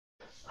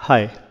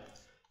Hi,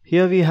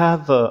 here we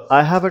have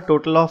I have a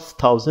total of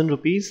 1000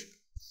 rupees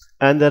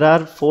and there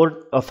are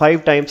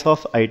 5 types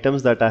of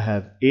items that I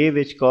have. A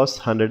which costs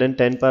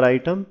 110 per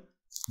item,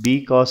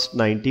 B costs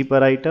 90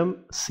 per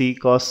item, C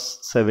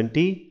costs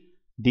 70,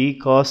 D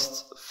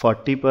costs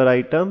 40 per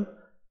item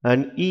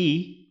and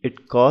E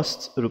it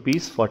costs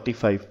rupees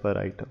 45 per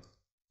item.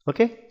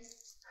 Okay,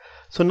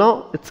 so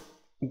now it's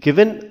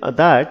given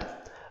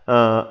that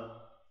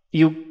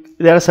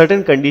there are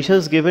certain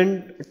conditions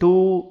given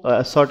to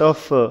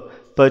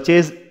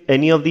purchase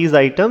any of these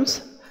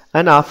items,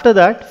 and after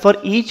that for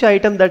each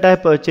item that I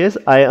purchase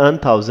I earn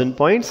 1000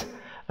 points,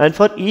 and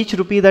for each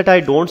rupee that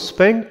I don't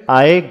spend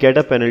I get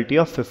a penalty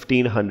of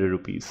 1500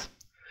 rupees.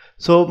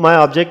 So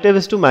my objective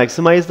is to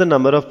maximize the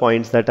number of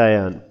points that I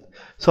earn.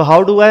 So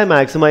how do I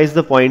maximize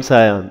the points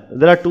I earn?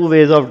 There are two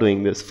ways of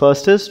doing this.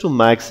 First is to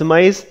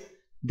maximize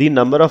the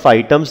number of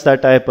items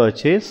that I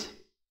purchase,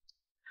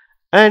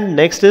 and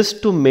next is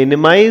to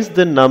minimize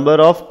the number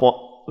of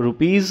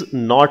rupees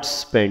not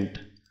spent.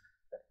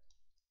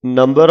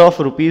 Number of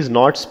rupees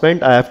not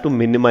spent, I have to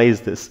minimize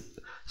this.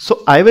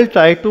 So I will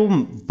try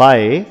to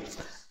buy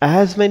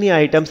as many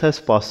items as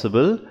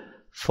possible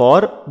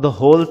for the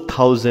whole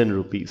 1000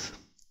 rupees.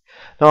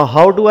 Now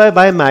how do I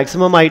buy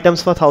maximum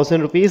items for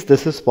 1000 rupees?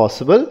 This is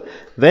possible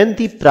when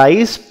the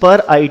price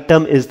per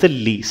item is the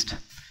least.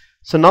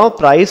 So now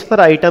price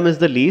per item is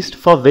the least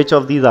for which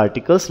of these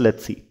articles?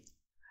 Let's see.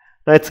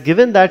 Now it's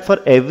given that for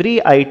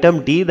every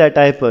item D that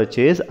I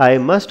purchase, I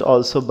must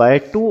also buy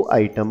 2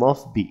 items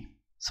of B.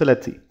 So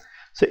let's see.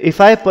 So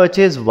if I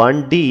purchase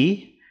 1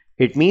 D,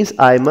 it means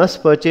I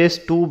must purchase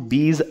 2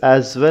 B's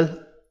as well.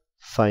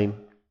 Fine.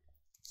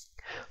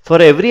 For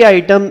every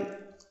item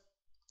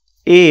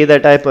A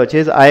that I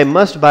purchase, I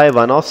must buy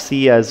 1 of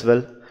C as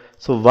well.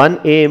 So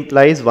 1A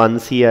implies 1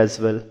 C as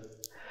well.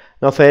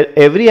 Now for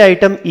every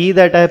item E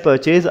that I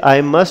purchase,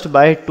 I must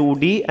buy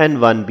 2D and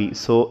 1B.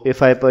 So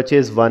if I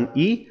purchase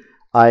 1E,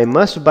 I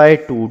must buy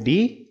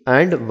 2D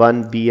and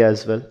 1B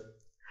as well.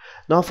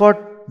 Now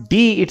for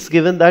D, it's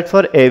given that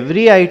for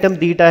every item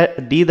D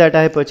that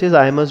I purchase,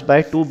 I must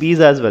buy 2 B's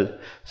as well.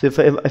 So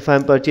if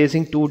I'm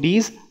purchasing 2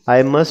 D's,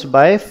 I must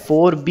buy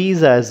 4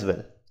 B's as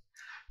well.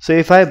 So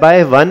if I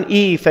buy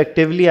 1E,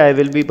 effectively I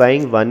will be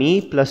buying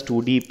 1E plus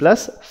 2D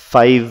plus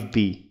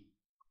 5B.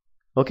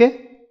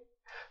 Okay?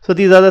 So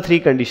these are the 3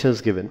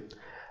 conditions given.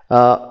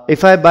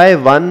 If I buy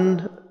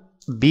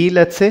 1B,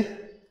 let's say,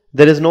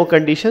 there is no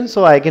condition,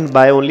 so I can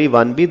buy only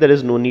 1B. There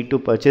is no need to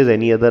purchase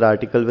any other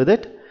article with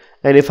it.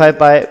 And if I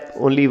buy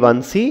only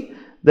 1C,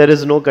 there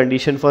is no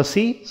condition for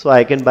C, so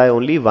I can buy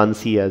only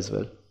 1C as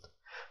well.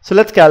 So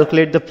let's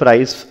calculate the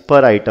price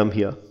per item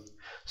here.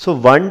 So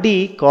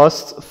 1D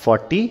costs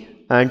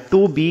 40 and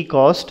 2B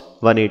cost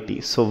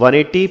 180. So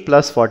 180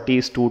 plus 40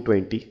 is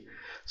 220.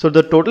 So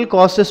the total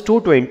cost is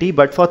 220,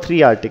 but for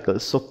 3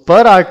 articles. So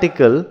per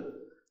article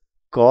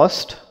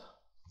cost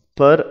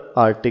per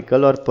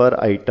article or per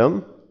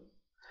item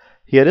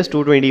here is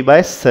 220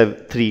 by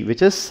 3,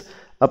 which is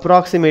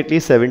approximately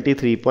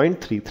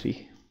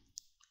 73.33.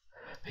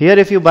 Here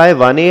if you buy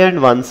 1A and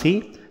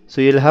 1C,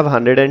 so you'll have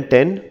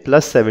 110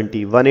 plus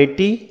 70,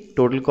 180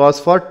 total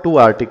cost for 2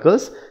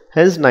 articles,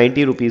 hence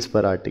 90 rupees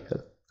per article.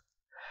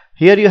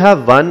 Here you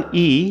have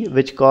 1E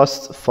which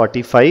costs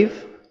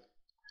 45,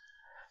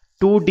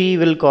 2D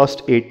will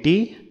cost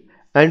 80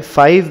 and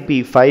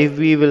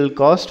 5B will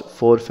cost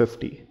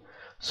 450.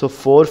 So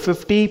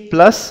 450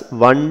 plus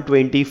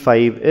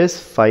 125 is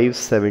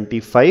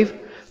 575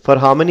 for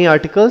how many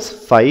articles?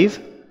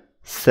 5,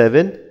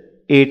 7,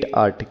 8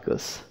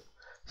 articles.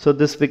 So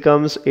this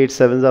becomes 8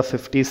 7s are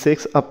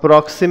 56,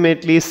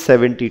 approximately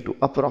 72,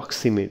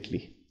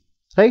 approximately,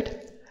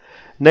 right?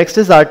 Next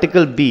is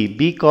article B.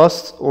 B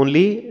costs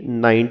only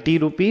 90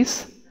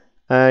 rupees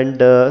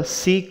and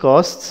C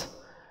costs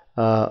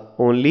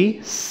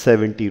only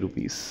 70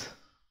 rupees,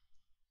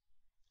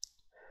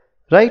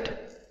 right?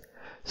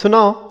 So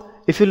now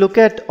if you look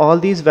at all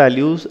these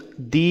values,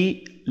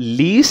 the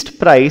least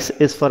price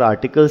is for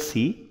article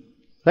C,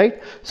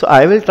 right? So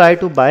I will try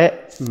to buy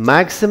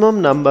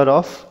maximum number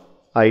of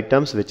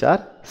items which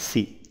are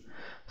C.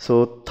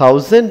 So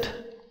 1000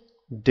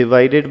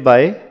 divided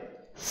by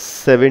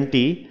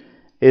 70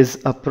 is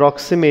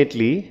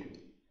approximately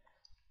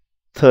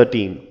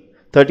 13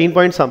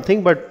 point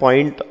something, but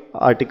point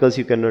articles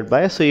you cannot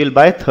buy, so you'll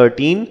buy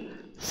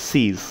 13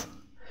 C's.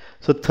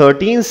 So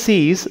 13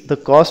 C's, the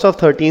cost of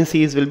 13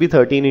 C's will be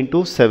 13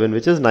 into 7,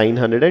 which is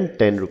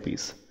 910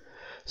 rupees.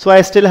 So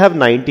I still have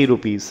 90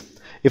 rupees.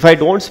 If I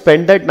don't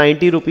spend that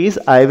 90 rupees,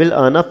 I will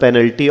earn a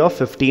penalty of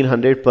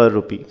 1500 per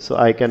rupee. So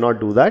I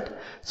cannot do that.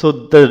 So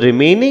the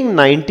remaining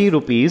 90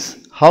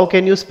 rupees, how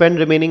can you spend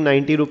remaining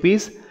 90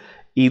 rupees?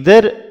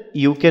 Either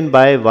you can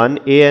buy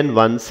 1A and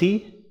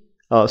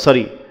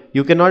 1C.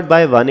 You cannot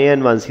buy 1A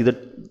and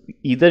 1C.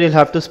 Either you'll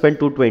have to spend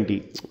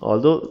 220.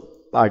 Although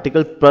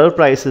article per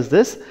price is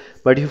this,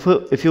 but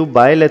if you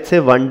buy, let's say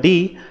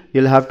 1D,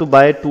 you'll have to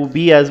buy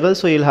 2B as well,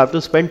 so you'll have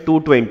to spend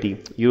 220.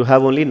 You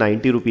have only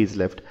 90 rupees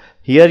left.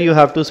 Here you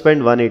have to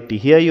spend 180,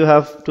 here you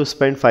have to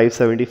spend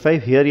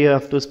 575, here you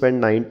have to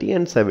spend 90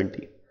 and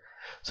 70.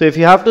 So if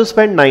you have to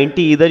spend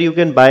 90, either you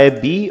can buy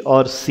B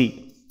or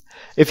C.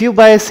 If you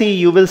buy C,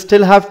 you will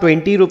still have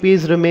 20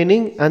 rupees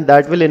remaining and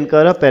that will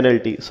incur a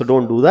penalty. So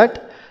don't do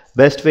that.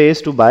 Best way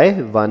is to buy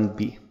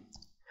 1B.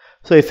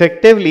 So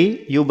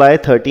effectively you buy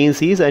 13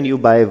 Cs and you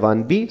buy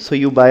 1B. So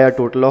you buy a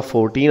total of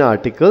 14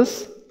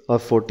 articles or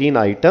 14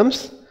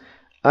 items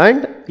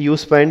and you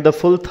spend the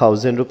full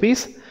 1000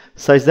 rupees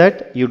such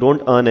that you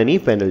don't earn any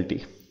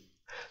penalty.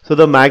 So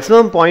the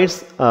maximum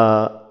points,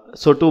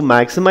 so to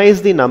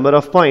maximize the number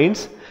of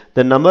points,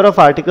 the number of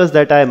articles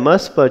that I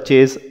must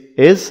purchase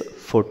is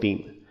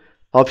 14.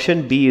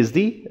 Option B is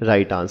the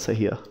right answer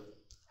here.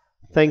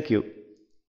 Thank you.